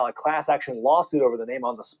country didn't file a class action lawsuit over the name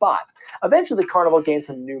on the spot. Eventually, the Carnival gained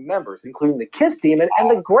some new members, including the Kiss Demon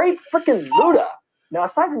and the great frickin' Muda. Now,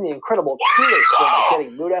 aside from the incredible kudos for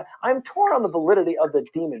getting Muda, I'm torn on the validity of the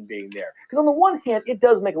Demon being there. Because on the one hand, it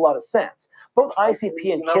does make a lot of sense. Both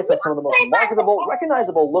ICP and Kiss have some of the most marketable,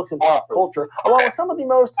 recognizable looks in pop culture, along with some of the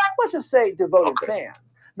most, let's just say, devoted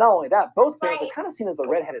fans. Not only that, both bands are kind of seen as the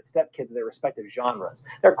redheaded stepkids of their respective genres.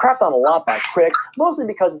 They're crapped on a lot by critics, mostly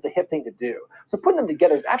because it's the hip thing to do. So putting them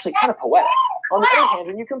together is actually kind of poetic. On the other hand,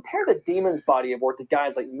 when you compare the Demon's body of work to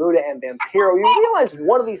guys like Muda and Vampiro, you realize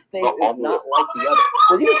one of these things is not like the other.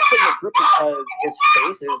 Was he just put in the group because his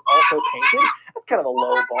face is also painted? That's kind of a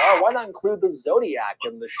low bar. Why not include the Zodiac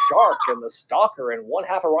and the Shark and the Stalker and one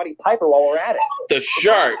half of Roddy Piper while we're at it? The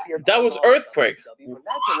Shark? That was Earthquake,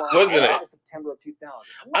 wasn't it? September of 2000.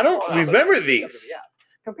 I don't remember these.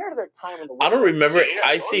 Compared to their time in the I don't remember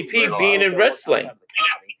ICP being in wrestling.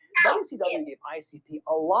 WCW gave ICP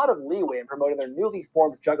a lot of leeway in promoting their newly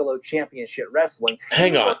formed Juggalo Championship Wrestling.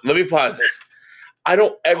 Hang on, let me pause this. I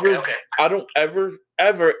don't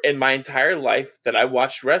ever in my entire life that I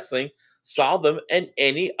watched wrestling saw them in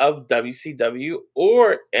any of WCW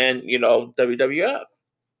or in WWF.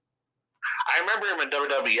 I remember him in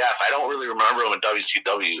WWF. I don't really remember him in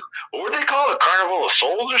WCW. What were they called? A Carnival of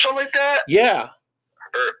Souls or something like that? Yeah.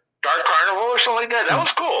 Or Dark Carnival or something like that? That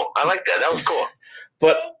was cool. I like that. That was cool.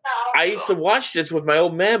 But I used to watch this with my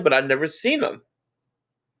old man, but I've never seen him.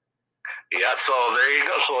 Yeah, so there you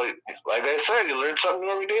go. So, like I said, you learn something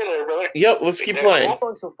every day there, brother. Yep, let's keep playing. I'm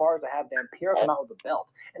going so far as to have Vampiro come out with the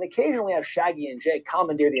belt, and occasionally have Shaggy and Jay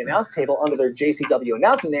commandeer the announce table under their JCW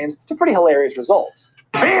announcing names to pretty hilarious results.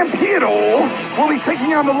 Vampiro will be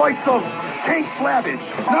taking on the likes of Pink Rabbit.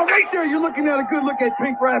 Now, right there, you're looking at a good look at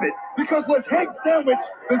Pink Rabbit, because what Hank Sandwich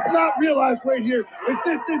does not realize right here is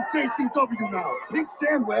this is JCW now. Pink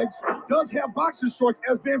Sandwich does have boxer shorts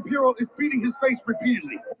as Vampiro is beating his face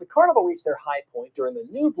repeatedly. The Carnival reached their high point during the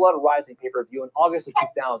New Blood Rising pay-per-view in August of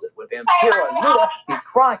 2000, when Vampiro and Muda beat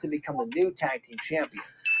Chronic to become the new tag team champions.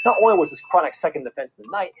 Not only was this Chronic's second defense of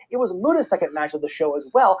the night, it was Muda's second match of the show as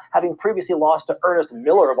well, having previously lost to Ernest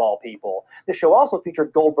Miller of all people. The show also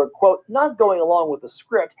featured Goldberg, quote, not going along with the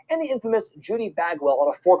script, and the infamous Judy Bagwell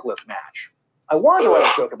on a forklift match. I wanted to write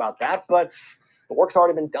a joke about that, but the work's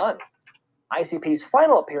already been done. ICP's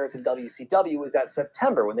final appearance in WCW was that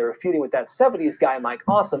September when they were feuding with that 70s guy Mike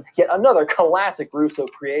Awesome, yet another classic Russo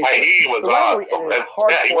creation. The rivalry ended in a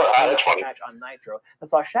hardcore match on Nitro that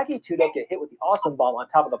saw Shaggy 2-Dope get hit with the Awesome Bomb on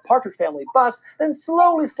top of the Partridge Family bus, then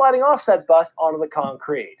slowly sliding off said bus onto the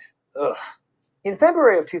concrete. Ugh. In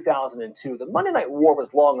February of 2002, the Monday Night War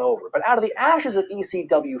was long over, but out of the ashes of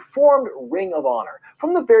ECW formed Ring of Honor.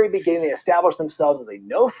 From the very beginning, they established themselves as a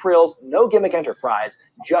no-frills, no-gimmick enterprise,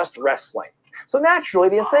 just wrestling. So naturally,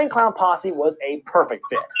 the Insane Clown Posse was a perfect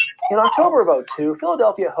fit. In October of 2002,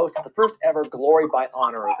 Philadelphia hosted the first ever Glory by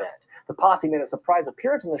Honor event. The Posse made a surprise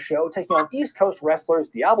appearance on the show, taking on East Coast wrestlers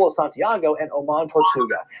Diablo Santiago and Oman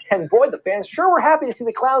Tortuga. And boy, the fans sure were happy to see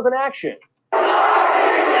the clowns in action.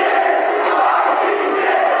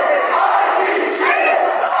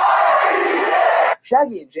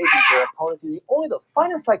 Shaggy and JP, their opponents, used only the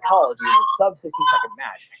finest psychology in the sub-60-second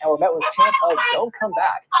match, and were met with chants of "Don't come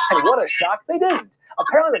back." And what a shock, they didn't.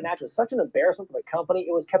 Apparently, the match was such an embarrassment for the company,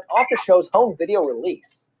 it was kept off the show's home video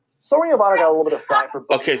release. So Ring of Honor got a little bit of flack for.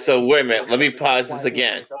 Okay, so wait a minute. Let me pause this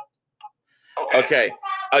again. Okay,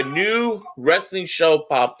 a new wrestling show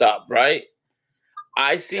popped up, right?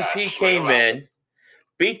 ICP came in,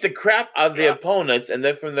 beat the crap out of the opponents, and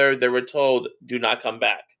then from there they were told, "Do not come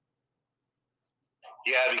back."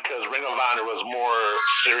 Yeah, because Ring of Honor was more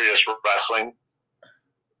serious wrestling.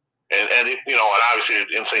 and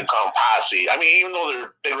obviously Insane Clown Posse. I mean, even though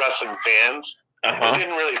they're big wrestling fans, it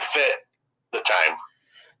didn't really fit the time.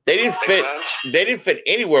 They didn't Make fit. sense? They didn't fit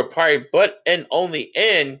anywhere, probably, but and only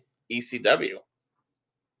in ECW.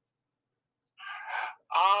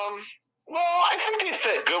 Well, I think they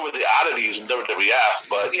fit good with the oddities in WWF,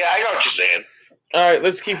 but yeah, I know what you're saying. All right,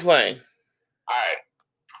 let's keep playing. All right.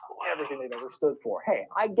 Everything they've ever stood for. Hey,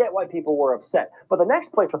 I get why people were upset, but the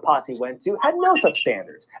next place the posse went to had no such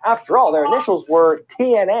standards. After all, their initials were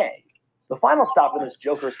TNA. The final stop in this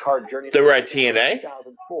Joker's card journey. They were at TNA?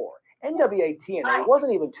 2004. NWA TNA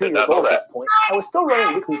wasn't even 2 years old at this point. I was still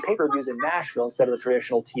running weekly pay-per-views in Nashville instead of the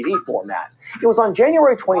traditional TV format. It was on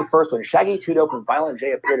January 21st when Shaggy 2 Dope and Violent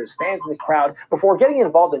J appeared as fans in the crowd before getting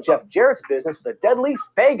involved in Jeff Jarrett's business with a deadly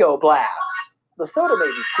Faygo blast. The soda may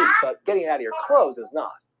be cheap, but getting it out of your clothes is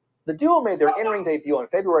not. The duo made their in-ring debut on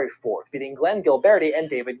February 4th, beating Glenn Gilberti and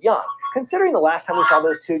David Young. Considering the last time we saw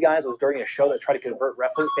those two guys was during a show that tried to convert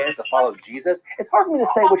wrestling fans to follow Jesus, it's hard for me to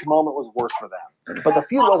say which moment was worse for them. But the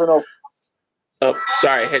feud wasn't over. Oh,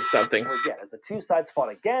 sorry, I hit something. Again, as the two sides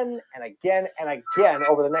fought again and again and again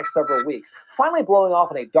over the next several weeks, finally blowing off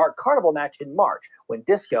in a Dark Carnival match in March when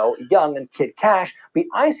Disco, Young, and Kid Cash beat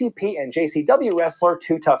ICP and JCW wrestler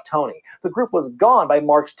Too Tough Tony. The group was gone by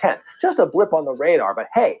March 10th, just a blip on the radar, but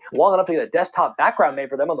hey, long enough to get a desktop background made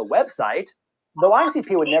for them on the website. Though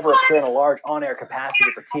ICP would never appear in a large on-air capacity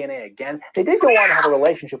for TNA again, they did go on to have a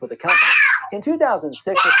relationship with the company. In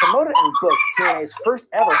 2006, they promoted and booked TNA's first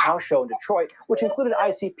ever house show in Detroit, which included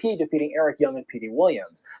ICP defeating Eric Young and Petey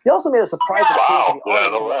Williams. They also made a surprise appearance to the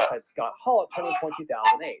audience alongside Scott Hall at Turning Point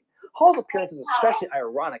 2008. Hall's appearance is especially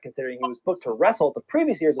ironic considering he was booked to wrestle at the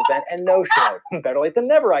previous year's event and no-showed. Better late than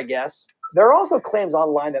never, I guess. There are also claims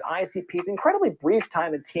online that ICP's incredibly brief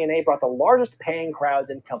time in TNA brought the largest paying crowds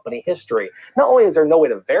in company history. Not only is there no way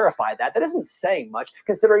to verify that isn't saying much,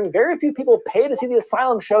 considering very few people pay to see the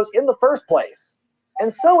Asylum shows in the first place.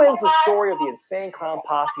 And so ends the story of the Insane Clown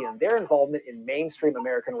Posse and their involvement in mainstream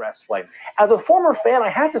American wrestling. As a former fan, I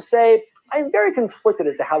have to say, I'm very conflicted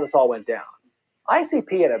as to how this all went down.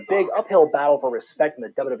 ICP had a big uphill battle for respect in the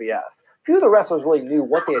WWF. Few of the wrestlers really knew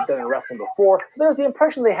what they had done in wrestling before, so there was the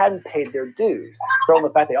impression they hadn't paid their dues. Throw in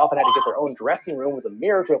the fact they often had to get their own dressing room with a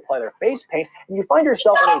mirror to apply their face paint, and you find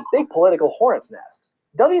yourself in a big political hornet's nest.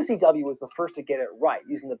 WCW was the first to get it right,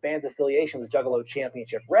 using the band's affiliation with Juggalo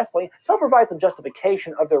Championship Wrestling to help provide some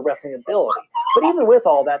justification of their wrestling ability. But even with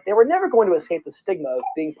all that, they were never going to escape the stigma of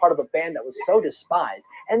being part of a band that was so despised,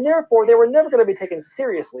 and therefore they were never going to be taken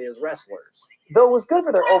seriously as wrestlers. Though it was good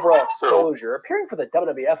for their overall exposure, appearing for the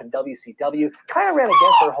WWF and WCW kind of ran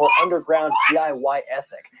against their whole underground DIY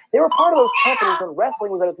ethic. They were part of those companies when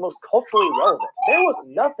wrestling was at its most culturally relevant. There was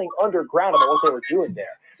nothing underground about what they were doing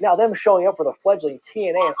there. Now, them showing up for the fledgling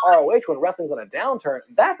TNA and ROH when wrestling's on a downturn,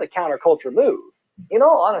 that's a counterculture move. In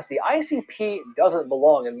all honesty, ICP doesn't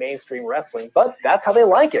belong in mainstream wrestling, but that's how they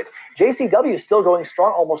like it. JCW is still going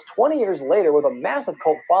strong almost 20 years later with a massive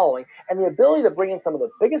cult following and the ability to bring in some of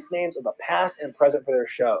the biggest names of the past and present for their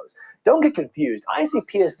shows. Don't get confused,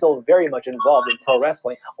 ICP is still very much involved in pro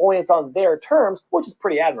wrestling, only it's on their terms, which is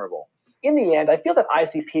pretty admirable. In the end, I feel that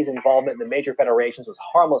ICP's involvement in the major federations was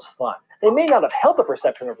harmless fun. They may not have helped the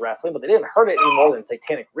perception of wrestling, but they didn't hurt it any more than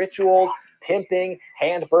satanic rituals, pimping,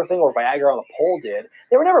 hand birthing, or Viagra on the pole did.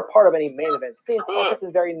 They were never part of any main event scene, except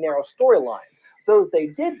in very narrow storylines. Those they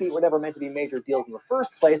did beat were never meant to be major deals in the first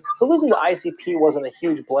place, so losing to ICP wasn't a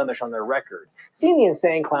huge blemish on their record. Seeing the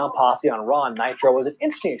Insane Clown Posse on Raw and Nitro was an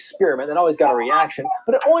interesting experiment that always got a reaction,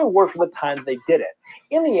 but it only worked for the time that they did it.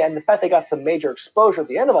 In the end, the fact they got some major exposure at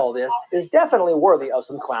the end of all this is definitely worthy of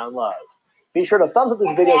some clown love. Be sure to thumbs up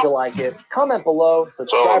this video if you like it, comment below,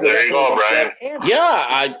 subscribe to there you go, Brian. Yeah,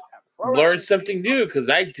 I learned something new because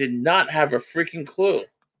I did not have a freaking clue.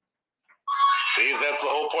 See, that's the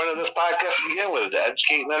whole point of this podcast to begin with, to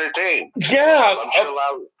educate and entertain. Yeah. I'm sure a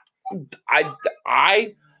lot of,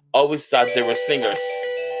 I always thought they were singers.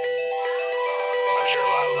 I'm sure a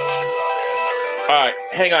lot of listeners out there have never done that. All right,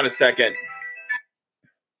 hang on a second.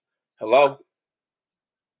 Hello?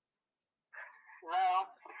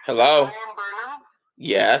 Hello? Brian Burnham?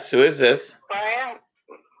 Yes, who is this? Brian?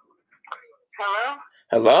 Hello?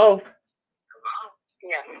 Hello?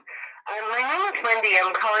 Yes. My name is Wendy.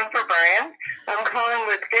 I'm calling for Brian. I'm calling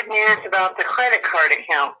with good news about the credit card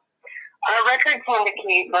account. Our records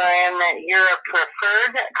indicate, Brian, that you're a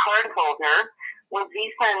preferred card holder with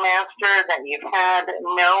Visa and Master, that you've had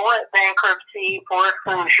no bankruptcy,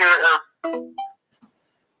 foreclosure, or...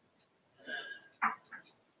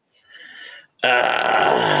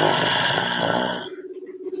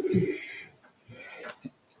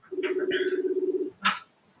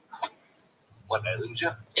 What, did I lose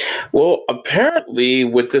you? Well, apparently,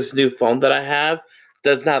 with this new phone that I have,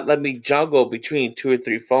 does not let me juggle between 2 or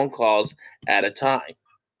 3 phone calls at a time.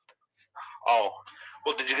 Oh,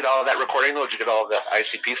 well, did you get all of that recording though? Did you get all of the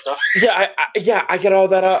ICP stuff? Yeah, I get all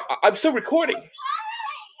that. I'm still recording.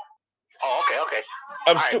 Oh, okay.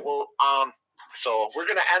 I'm all right. Well, so we're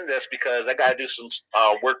gonna end this because I gotta do some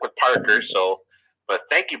work with Parker. So, but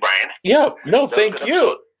thank you, Brian. Yeah, no, That was a thank good you.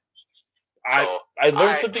 episode. I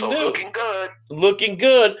learned something new. Looking good. Looking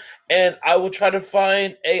good, and I will try to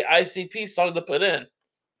find a ICP song to put in.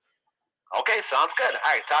 Okay, sounds good.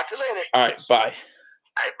 All right, talk to you later. All right, bye.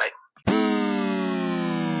 All right, bye.